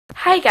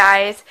Hi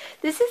guys,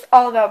 this is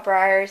All About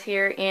Breyers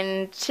here,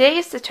 and today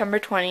is September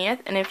 20th,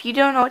 and if you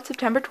don't know what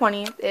September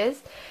 20th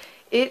is,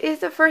 it is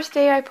the first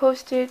day I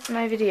posted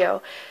my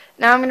video.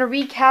 Now I'm going to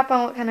recap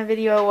on what kind of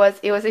video it was.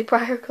 It was a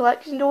Breyer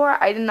collection tour.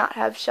 I did not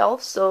have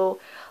shelves, so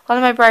a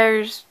lot of my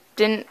Breyers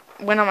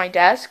went on my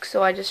desk,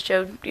 so I just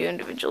showed you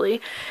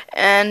individually,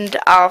 and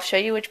I'll show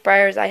you which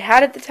Breyers I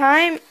had at the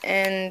time,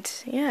 and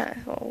yeah,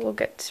 we'll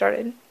get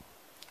started.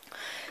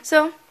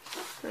 So,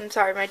 I'm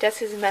sorry, my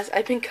desk is a mess.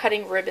 I've been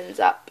cutting ribbons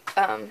up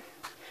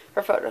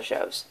for photo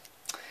shows.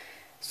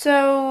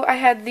 So I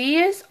had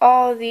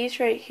all of these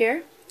right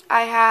here.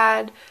 I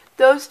had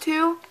those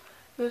two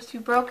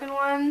broken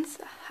ones.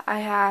 I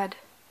had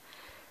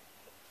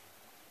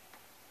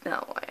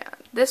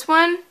this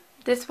one,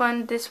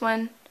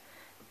 and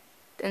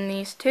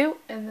these two,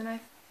 and then I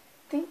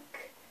think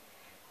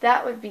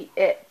that would be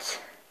it.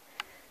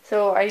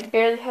 So I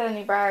barely had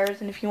any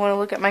Breyers, and if you want to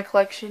look at my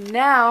collection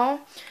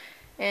now,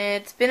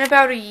 it's been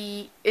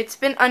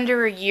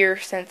under a year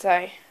since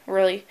I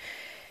really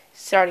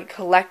started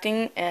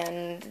collecting,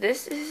 and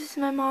this is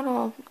my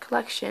model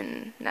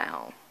collection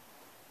now.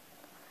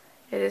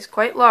 It is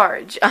quite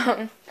large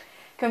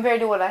compared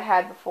to what I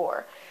had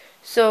before.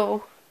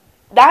 So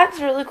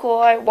that's really cool.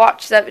 I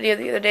watched that video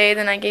the other day,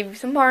 then I gave you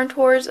some barn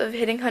tours of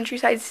Hidden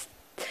Countryside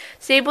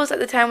Stables at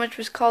the time, which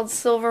was called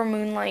Silver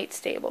Moonlight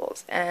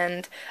Stables,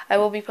 and I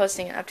will be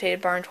posting an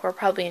updated barn tour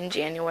probably in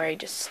January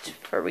just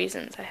for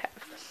reasons I have.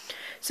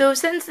 So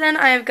since then,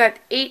 I have got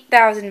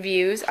 8,000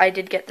 views. I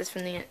did get this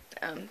from the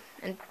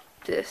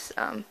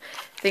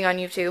thing on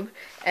YouTube,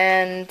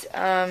 and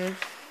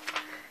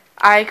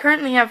I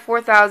currently have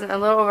 4,000, a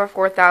little over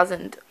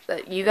 4,000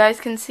 that you guys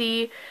can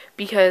see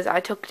because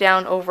I took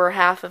down over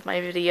half of my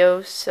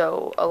videos,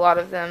 so a lot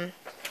of them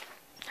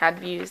had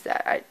views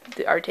that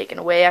are taken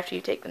away after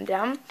you take them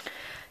down.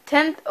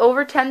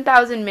 Over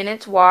 10,000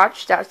 minutes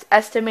watched. That's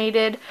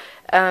estimated.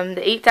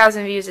 The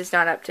 8,000 views is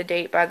not up to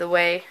date, by the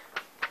way.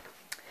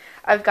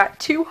 I've got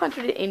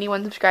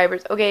 281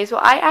 subscribers. Okay, so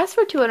I asked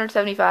for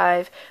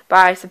 275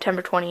 by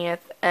September 20th,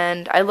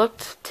 and I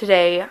looked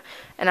today,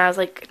 and I was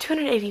like,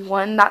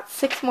 281? That's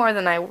 6 more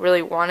than I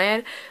really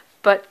wanted,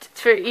 but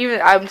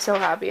I'm so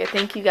happy. I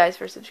thank you guys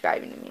for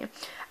subscribing to me.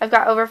 I've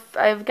got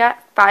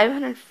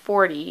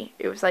 540.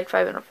 It was like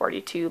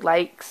 542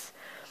 likes.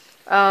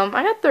 I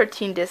got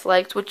 13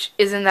 dislikes, which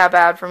isn't that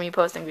bad for me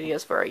posting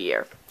videos for a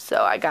year.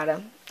 So I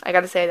gotta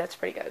say that's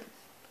pretty good.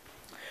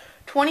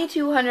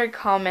 2,200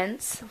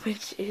 comments,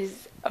 which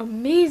is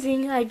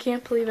amazing. I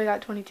can't believe I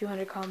got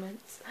 2,200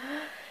 comments.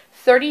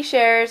 30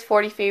 shares,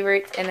 40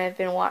 favorites, and I've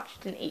been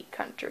watched in 8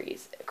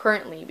 countries.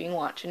 Currently being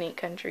watched in 8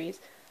 countries.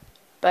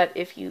 But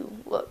if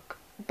you look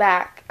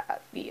back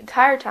at the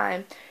entire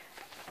time,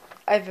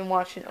 I've been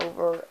watching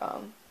over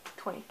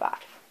 25.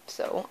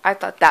 So I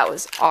thought that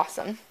was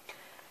awesome.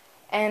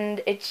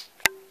 And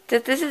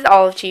this is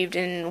all achieved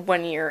in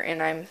 1 year,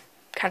 and I'm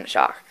kind of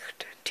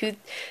shocked.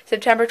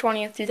 September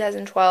 20th,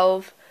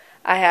 2012,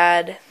 I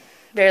had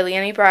barely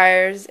any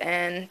Breyers,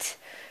 and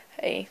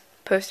I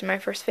posted my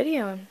first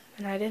video,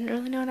 and I didn't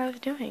really know what I was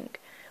doing.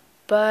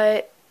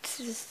 But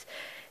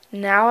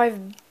now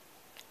I've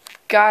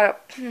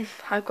got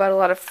a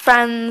lot of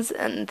friends,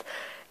 and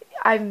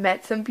I've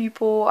met some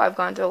people. I've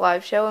gone to a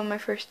live show in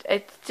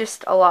it's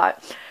just a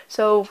lot.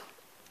 So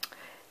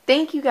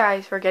thank you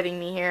guys for getting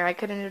me here. I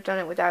couldn't have done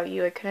it without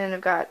you. I couldn't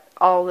have got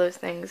all those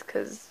things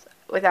because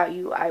without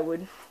you I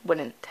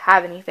wouldn't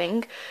have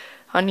anything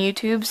on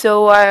YouTube.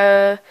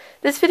 So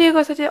this video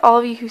goes out to all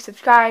of you who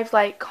subscribe,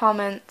 like,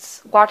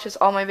 comments, watches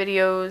all my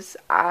videos,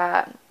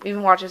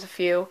 even watches a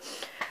few.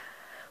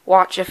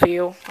 Watch a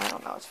few. I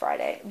don't know, it's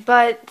Friday.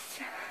 But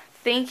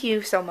thank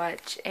you so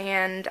much,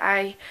 and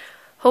I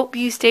hope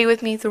you stay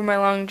with me through my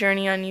long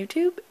journey on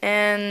YouTube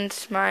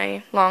and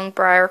my long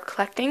Breyer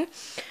collecting.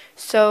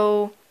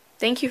 So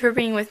thank you for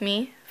being with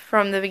me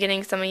from the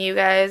beginning. Some of you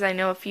guys, I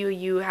know a few of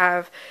you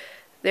have.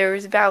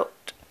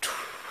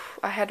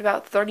 I had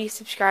about 30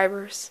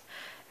 subscribers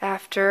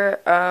after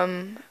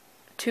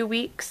 2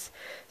 weeks.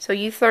 So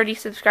you 30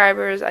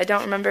 subscribers, I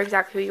don't remember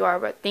exactly who you are,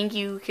 but thank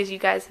you because you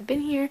guys have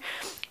been here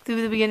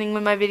through the beginning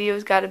when my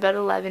videos got about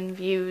 11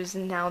 views,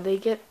 and now they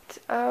get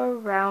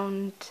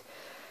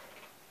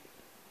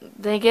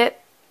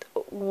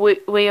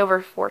way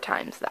over 4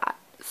 times that.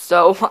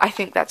 So I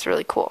think that's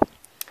really cool.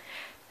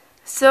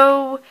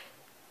 So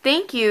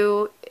thank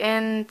you,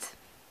 and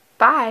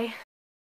bye.